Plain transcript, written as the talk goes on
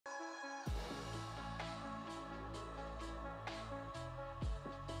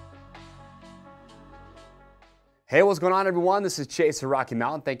Hey, what's going on, everyone? This is Chase at Rocky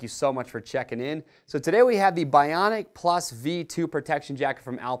Mountain. Thank you so much for checking in. So today we have the Bionic Plus V2 protection jacket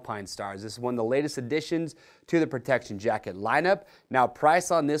from Alpinestars. This is one of the latest additions to the protection jacket lineup. Now,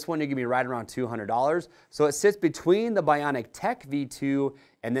 price on this one, you're gonna be right around $200. So it sits between the Bionic Tech V2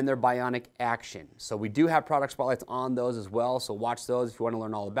 and then their Bionic Action. So we do have product spotlights on those as well, so watch those if you want to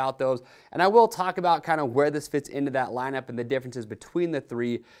learn all about those. And I will talk about kind of where this fits into that lineup and the differences between the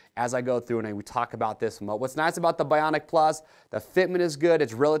three as I go through and we talk about this. But what's nice about the Bionic Plus, the fitment is good.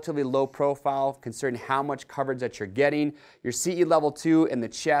 It's relatively low profile considering how much coverage that you're getting. Your CE level 2 in the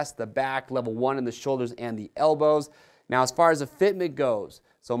chest, the back, level 1 in the shoulders and the elbows. Now, as far as the fitment goes,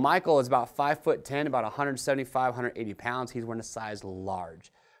 so Michael is about 5'10", about 175, 180 pounds. He's wearing a size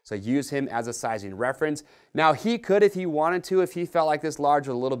large. So use him as a sizing reference. Now, he could, if he wanted to, if he felt like this large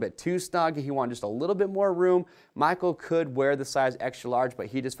was a little bit too snug, if he wanted just a little bit more room, Michael could wear the size extra large, but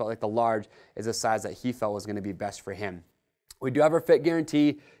he just felt like the large is a size that he felt was going to be best for him. We do have our fit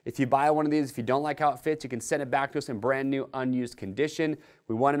guarantee. If you buy one of these, if you don't like how it fits, you can send it back to us in brand new, unused condition.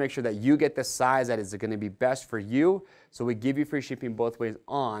 We want to make sure that you get the size that is going to be best for you. So we give you free shipping both ways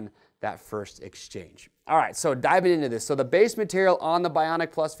on that first exchange. All right, so diving into this. So the base material on the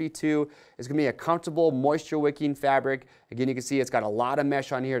Bionic Plus V2 is going to be a comfortable, moisture-wicking fabric. Again, you can see it's got a lot of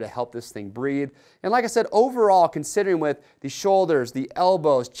mesh on here to help this thing breathe. And like I said, overall, considering with the shoulders, the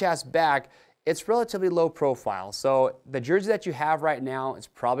elbows, chest, back, it's relatively low profile. So the jersey that you have right now is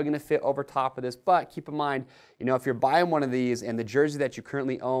probably going to fit over top of this, but keep in mind, you know, if you're buying one of these and the jersey that you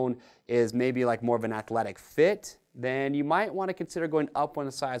currently own is maybe like more of an athletic fit, then you might want to consider going up one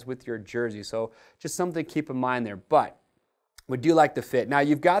size with your jersey. So just something to keep in mind there, but we do like the fit. Now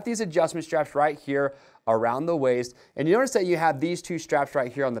you've got these adjustment straps right here around the waist, and you notice that you have these two straps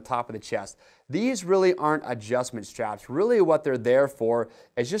right here on the top of the chest. These really aren't adjustment straps. Really what they're there for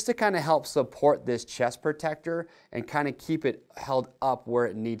is just to kind of help support this chest protector and kind of keep it held up where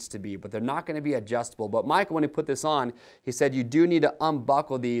it needs to be, but they're not going to be adjustable. But Michael, when he put this on, he said you do need to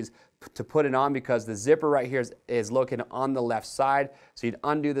unbuckle these to put it on because the zipper right here is located on the left side. So you'd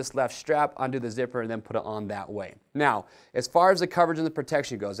undo this left strap, undo the zipper, and then put it on that way. Now, as far as the coverage and the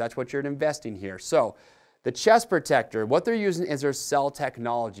protection goes, that's what you're investing here. So the chest protector, what they're using is their cell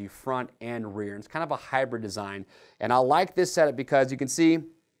technology, front and rear. It's kind of a hybrid design. And I like this setup because you can see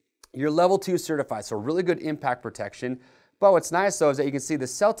you're level 2 certified, so really good impact protection. But what's nice though is that you can see the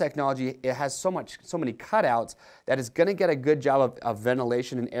cell technology, it has so many cutouts that it's going to get a good job of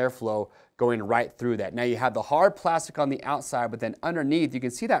ventilation and airflow going right through that. Now you have the hard plastic on the outside, but then underneath you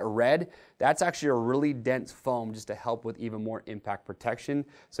can see that red, that's actually a really dense foam just to help with even more impact protection.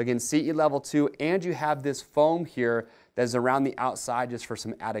 So again, CE level 2, and you have this foam here that is around the outside just for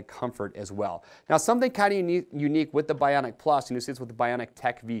some added comfort as well. Now something kind of unique with the Bionic Plus, and you see this with the Bionic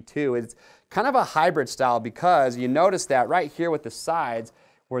Tech V2, is kind of a hybrid style because you notice that right here with the sides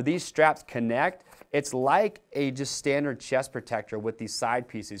where these straps connect, it's like a just standard chest protector with these side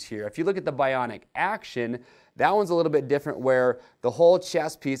pieces here. If you look at the Bionic Action, that one's a little bit different where the whole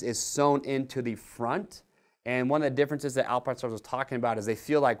chest piece is sewn into the front. And one of the differences that Alpinestars was talking about is they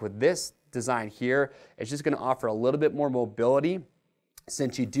feel like with this design here, it's just going to offer a little bit more mobility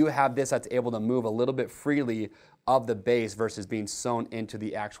since you do have this that's able to move a little bit freely of the base versus being sewn into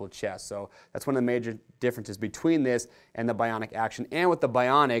the actual chest. So that's one of the major differences between this and the Bionic Action. And with the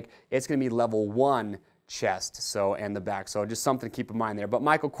Bionic, it's going to be level 1 chest, so, and the back. So just something to keep in mind there. But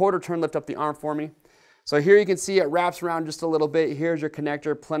Michael, quarter turn, lift up the arm for me. So here you can see it wraps around just a little bit. Here's your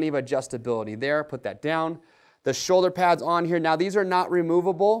connector, plenty of adjustability there. Put that down. The shoulder pads on here. Now these are not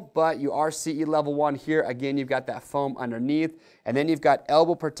removable, but you are CE level 1 here. Again, you've got that foam underneath. And then you've got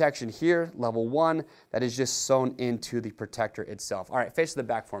elbow protection here, level 1, that is just sewn into the protector itself. All right, face to the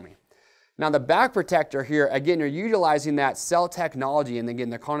back for me. Now the back protector here, again, you're utilizing that cell technology, and again,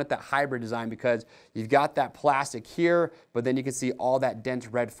 they're calling it that hybrid design because you've got that plastic here, but then you can see all that dense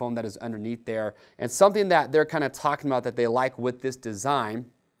red foam that is underneath there. And something that they're kind of talking about that they like with this design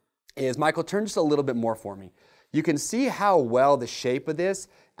is, Michael, turn just a little bit more for me. You can see how well the shape of this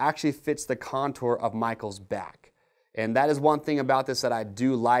actually fits the contour of Michael's back. And that is one thing about this that I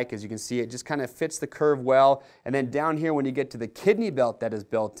do like, as you can see, it just kind of fits the curve well. And then down here, when you get to the kidney belt that is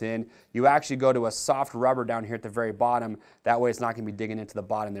built in, you actually go to a soft rubber down here at the very bottom. That way it's not going to be digging into the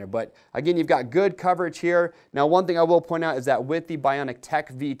bottom there. But again, you've got good coverage here. Now, one thing I will point out is that with the Bionic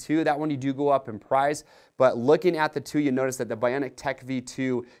Tech V2, that one you do go up in price. But looking at the two, you notice that the Bionic Tech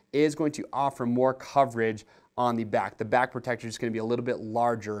V2 is going to offer more coverage on the back. The back protector is going to be a little bit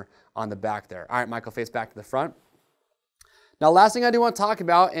larger on the back there. All right, Michael, face back to the front. Now, last thing I do want to talk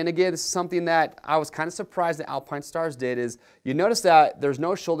about, and again, this is something that I was kind of surprised that Alpinestars did, is you notice that there's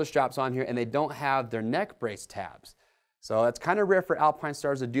no shoulder straps on here and they don't have their neck brace tabs. So it's kind of rare for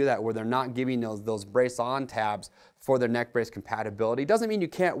Alpinestars to do that, where they're not giving those brace-on tabs for their neck brace compatibility. Doesn't mean you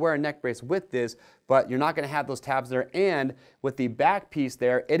can't wear a neck brace with this, but you're not going to have those tabs there. And with the back piece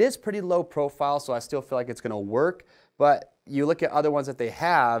there, it is pretty low profile, so I still feel like it's going to work. But you look at other ones that they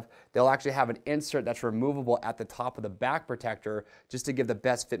have, they'll actually have an insert that's removable at the top of the back protector just to give the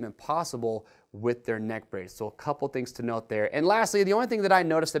best fitment possible with their neck brace. So a couple things to note there. And lastly, the only thing that I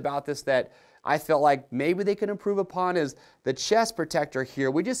noticed about this that I felt like maybe they could improve upon is the chest protector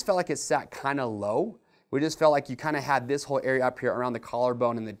here. We just felt like it sat kind of low. We just felt like you kind of had this whole area up here around the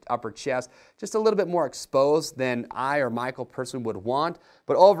collarbone and the upper chest just a little bit more exposed than I or Michael personally would want.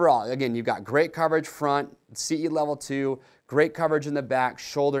 But overall, again, you've got great coverage front, CE level 2, great coverage in the back,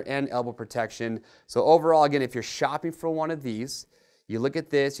 shoulder and elbow protection. So overall, again, if you're shopping for one of these, you look at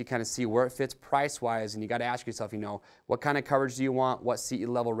this, you kind of see where it fits price-wise, and you got to ask yourself, what kind of coverage do you want? What CE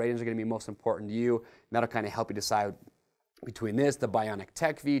level ratings are going to be most important to you? And that'll kind of help you decide between this, the Bionic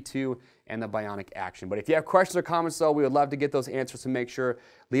Tech V2, and the Bionic Action. But if you have questions or comments, though, we would love to get those answers, so make sure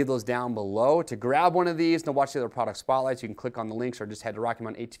leave those down below. To grab one of these and to watch the other product spotlights, you can click on the links or just head to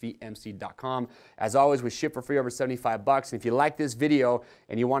RockyMountainATVMC.com. As always, we ship for free over 75 bucks. And if you like this video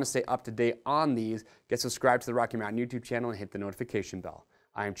and you want to stay up to date on these, get subscribed to the Rocky Mountain YouTube channel and hit the notification bell.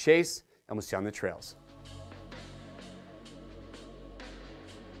 I am Chase, and we'll see you on the trails.